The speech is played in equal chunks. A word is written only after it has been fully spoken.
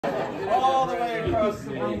All the way across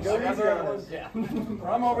the room.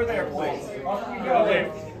 From over there, please. Off we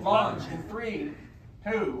go. Launch in 3,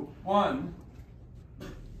 2, 1.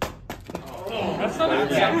 That's not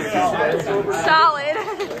solid.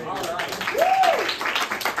 All right.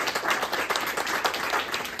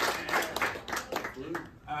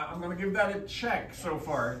 I'm going to give that a check so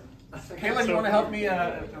far. Kayla, do you want to help me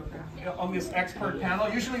on this expert panel?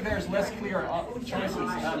 Usually there's less clear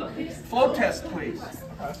choices. Flow test, please.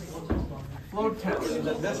 Flow test.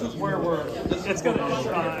 This is where we're... It's going to be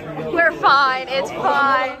fine. We're fine. It's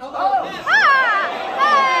fine. Ah!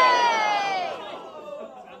 Hey!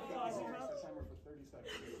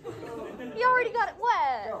 You already got it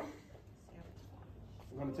wet.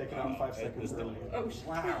 I'm going to take it out in 5 seconds. Oh,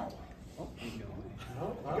 wow. Oh,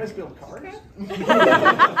 you guys build cars?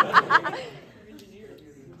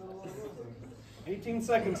 18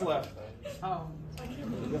 seconds left.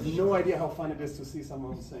 You have no idea how fun it is to see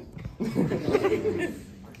someone sing.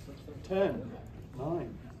 10,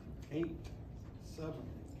 9, 8, 7,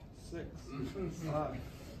 6, 5,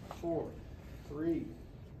 4, 3,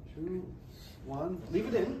 2, 1. Leave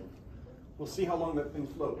it in. We'll see how long that thing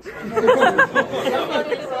floats.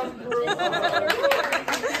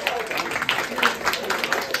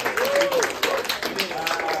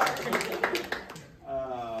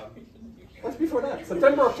 What's before that?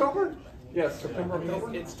 September, October? Yes, September,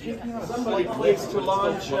 October. It's taking somebody please to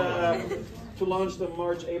launch the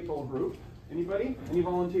March, April group. Anybody? Any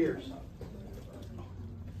volunteers?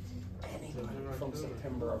 Anybody from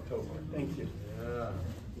September, October? Thank you.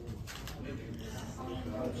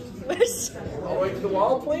 All the way to the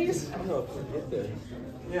wall, please. I don't know if we get there.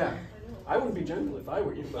 Yeah. I wouldn't be gentle if I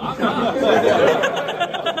were you.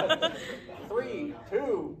 3,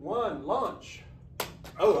 2, 1, launch.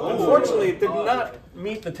 Oh, unfortunately, it did not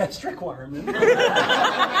meet the test requirement. Try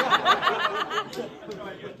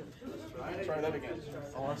that again.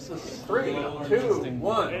 3, 2,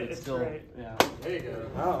 1. It's great. Yeah. There you go.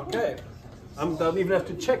 Oh, okay. I don't even have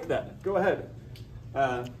to check that. Go ahead.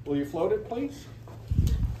 Will you float it, please?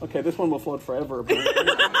 Okay, this one will float forever. But... It's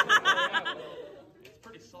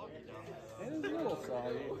pretty soggy down there. It is a little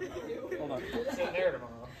soggy. Hold on. It's in there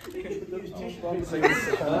tomorrow.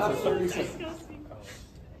 30 seconds.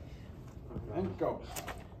 And go.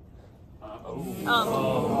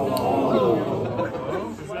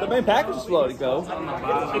 The main package is floating, though.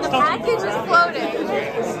 The package is floating.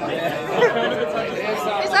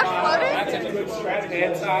 Is that floating?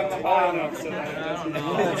 It's on the bottom.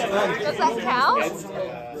 Does that count?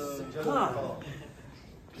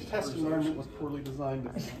 This test environment was poorly designed.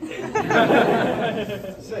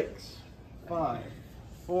 6, 5,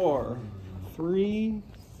 4, 3,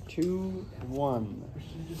 2, 1.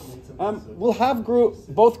 We'll have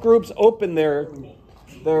both groups open their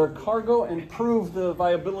cargo and prove the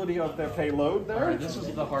viability of their payload there. Right, this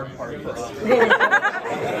is the hard part.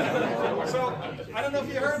 So, I don't know if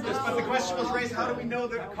you heard this, but the question was raised, how do we know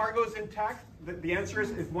that the cargo is intact? The answer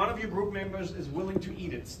is, if one of you group members is willing to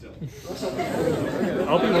eat it still.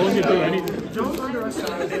 I'll be willing to do anything.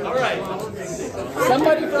 All right.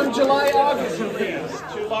 Somebody from July, August, please,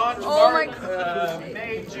 to launch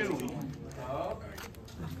May, June.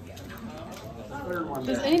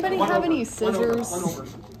 Does anybody have any scissors? One over.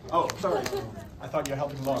 Oh, sorry. I thought you were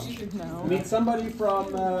helping launch. No. Meet somebody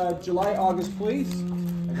from July, August, please.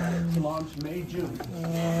 To launch May, June.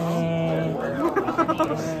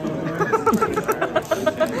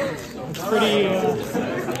 It's pretty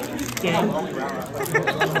damn.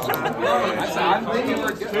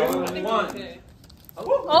 2, 1. Oh.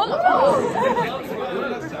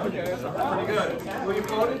 Pretty good. Will you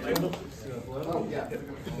float it? Oh, yeah.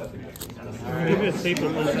 Give me a staple.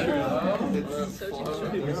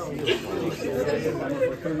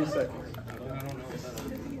 30 seconds.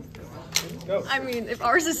 Go. I mean, if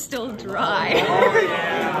ours is still dry.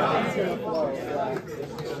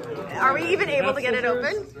 Are we even able to get it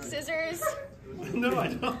open? Scissors? No, I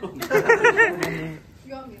don't.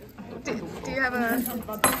 Do you have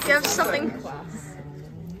something?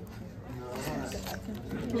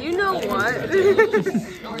 You know what?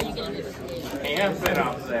 Amp it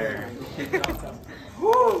up there. 5,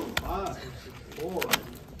 4,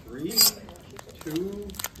 3, 2,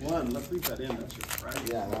 1. Let's leave that in. That's just right.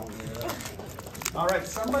 Yeah. All right.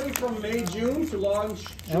 Somebody from May, June to launch.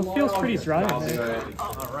 It feels pretty dry. All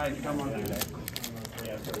right. Come on.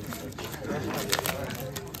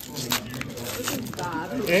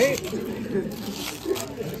 Hey.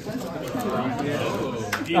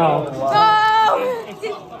 Oh!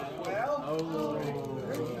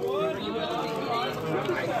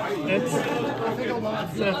 It's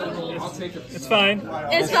It's fine.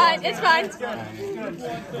 It's fine. It's fine.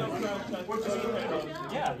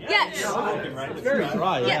 Yes. Very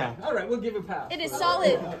dry, Yeah. All right, we'll give it a pass. It is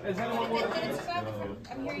solid. I'm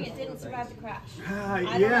hearing it didn't survive the crash.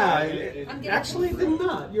 Actually, it did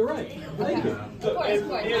not. You're right. Thank you. Of course. I don't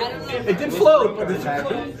know. It did float, but it's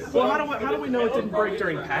well. How do we know it didn't break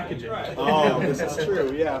during packaging? Oh, this is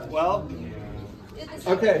true. Yeah. Well.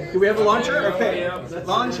 Okay. Do we have a launcher? Okay.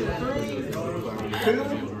 Launch in 3, 2,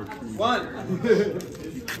 1.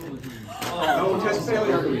 No test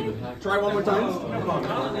failure. Try one more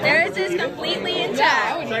time. Theirs is completely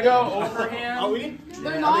intact. Should I go overhand? Are we?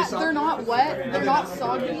 They're not wet, they're not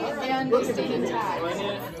soggy, and they stay intact.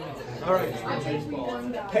 All right.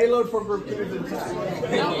 Payload for group 2 is intact.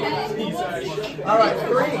 All right.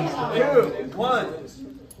 3, 2, 1.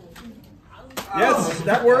 Yes,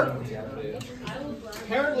 that worked.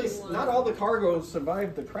 Apparently, not all the cargo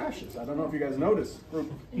survived the crashes. I don't know if you guys noticed.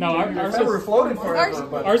 No, ours Never was, floated forever,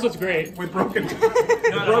 but ours was great. with broken.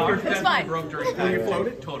 It's fine. Will you float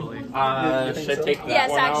it? Totally. Should I take that Yes,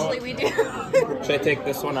 one actually, out? we do. Should I take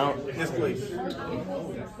this one out? Yes, please.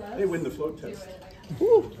 They win the float test.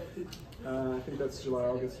 I think that's July,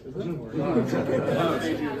 August, isn't it?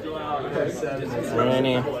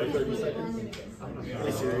 Rainy.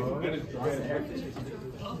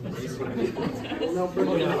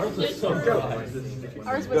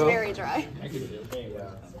 Ours was very dry.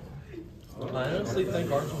 I honestly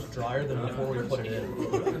think ours was drier than before we put it in.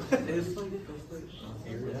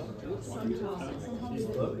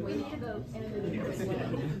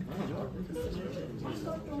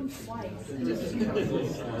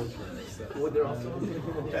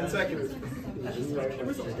 Ten seconds.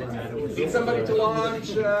 Need somebody to launch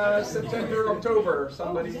September, October.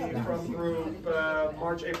 Somebody from group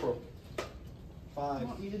March, April. 5,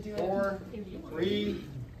 4, 3,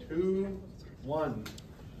 2, 1.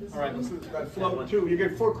 All right, let's do that float 2. You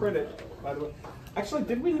get 4 credit, by the way. Actually,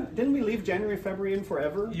 didn't we leave January, February in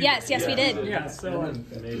forever? Yes, we did. Yeah, so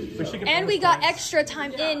we should get And we got extra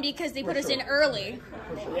time in because they put us in early.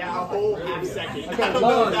 Yeah, a whole half second. Okay,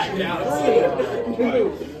 launch. 3, 2,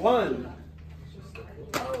 1.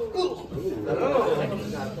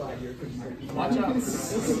 Watch out.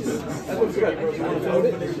 That looks good. You want to float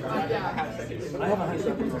it? I have a high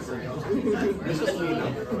second.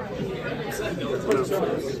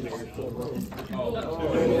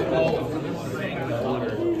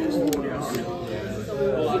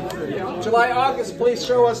 July, August, please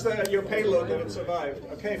show us your payload that it survived.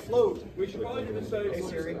 Okay, float. We should probably do this. Hey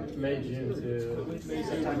Siri. May, June too.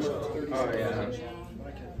 Oh yeah.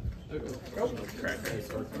 Yeah,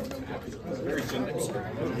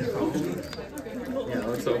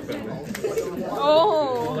 let's open.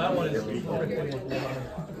 Oh. That one is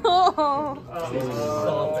Oh.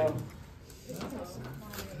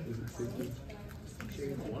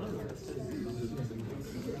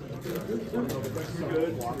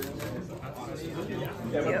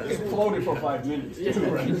 Yeah, but it floated for 5 minutes.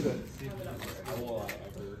 All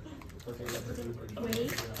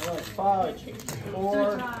right, 5,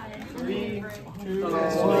 4, 3, 2,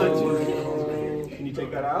 1. Can you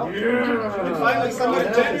take that out? Yeah. And finally, somebody,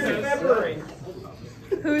 January, February.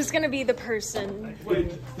 Who's gonna be the person? Wait,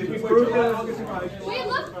 did we prove that August 5? Wait,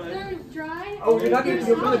 look, they're dry. Oh, you're going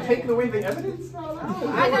to take away the evidence?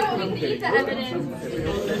 I thought we could eat the evidence.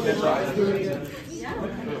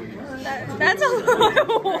 That's a lot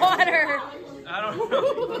of water. I don't know.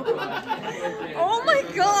 Oh my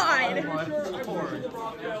god.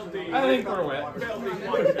 I think we're wet.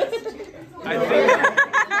 I think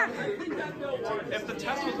if the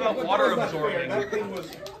test was about water absorbing. That thing was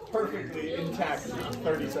perfectly intact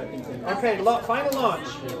 30 seconds in. Okay, final launch.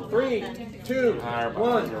 3, 2,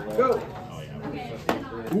 1, go.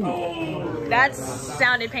 That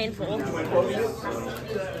sounded painful.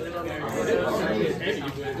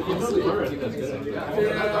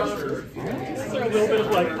 a little bit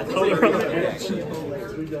of like color on the edge.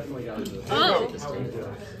 Oh.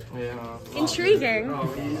 Intriguing.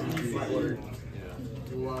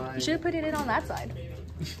 You should have put it in on that side.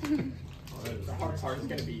 The hard part is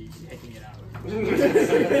going to be taking it out. Which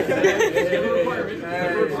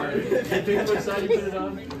side you put it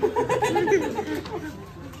on?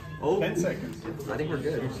 Oh, 10 seconds. I think we're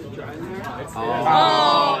good.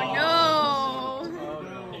 Oh no.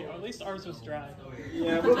 Hey, at least ours was dry.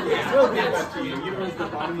 Yeah, we'll give that to you. You was the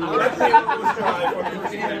bottom. Let's see if it was dry for the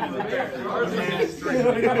first time in the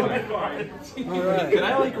All right. Can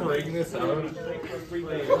I like ring this out?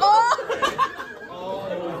 Oh.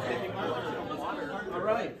 All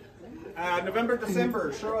right. November. November,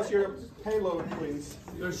 December. Show us your payload, please.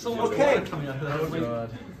 There's so much Okay. water coming out of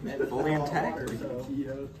that. Fully intact.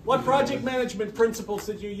 What project management principles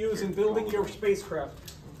did you use in building your spacecraft?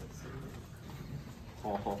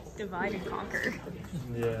 Divide and conquer.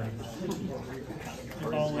 Yeah.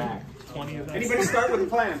 Anybody start with a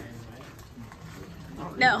plan?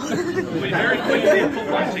 No. We very quickly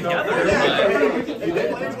put one together.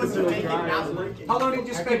 How long did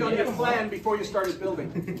you spend on your plan before you started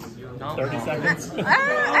building? 30 seconds.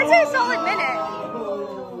 I'd say a solid minute.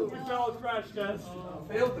 We failed the crash test.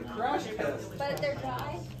 Failed the crash test. But they're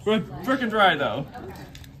dry. But freaking dry though.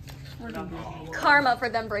 Karma for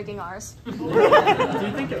them breaking ours.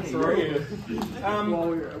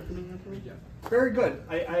 Very good.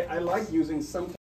 I like using some